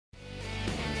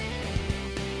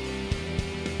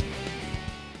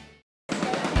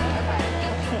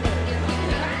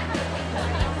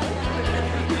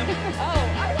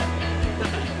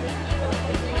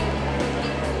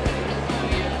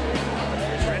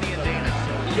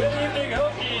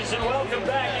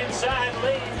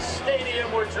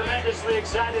Stadium. We're tremendously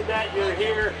excited that you're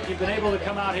here. You've been able to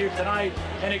come out here tonight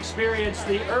and experience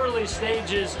the early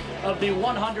stages of the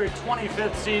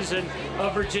 125th season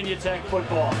of Virginia Tech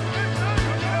football.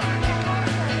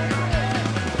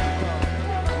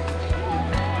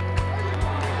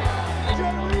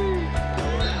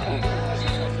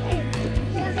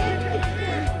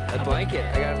 A blanket.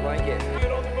 I got a blanket.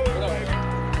 Get on the move, baby.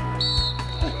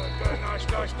 Good.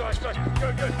 Nice. Good.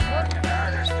 Working there.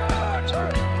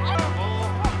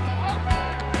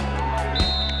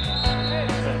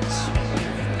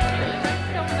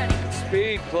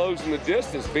 Speed, closing the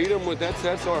distance. Beat them with that's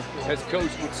our, as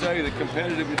Coach would say, the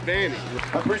competitive advantage.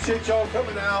 I appreciate y'all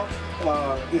coming out.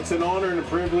 It's an honor and a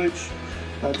privilege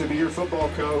to be your football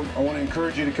coach. I want to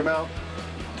encourage you to come out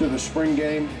to the spring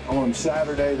game on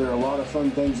Saturday. There are a lot of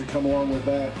fun things that come along with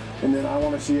that. And then I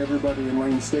want to see everybody in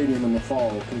Lane Stadium in the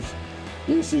fall, because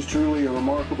this is truly a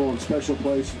remarkable and special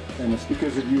place, and it's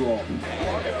because of you all.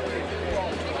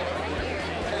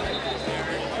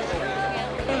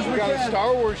 We got a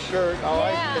Star Wars shirt. I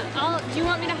like it. Do you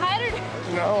want me to hide it?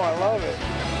 No, I love it.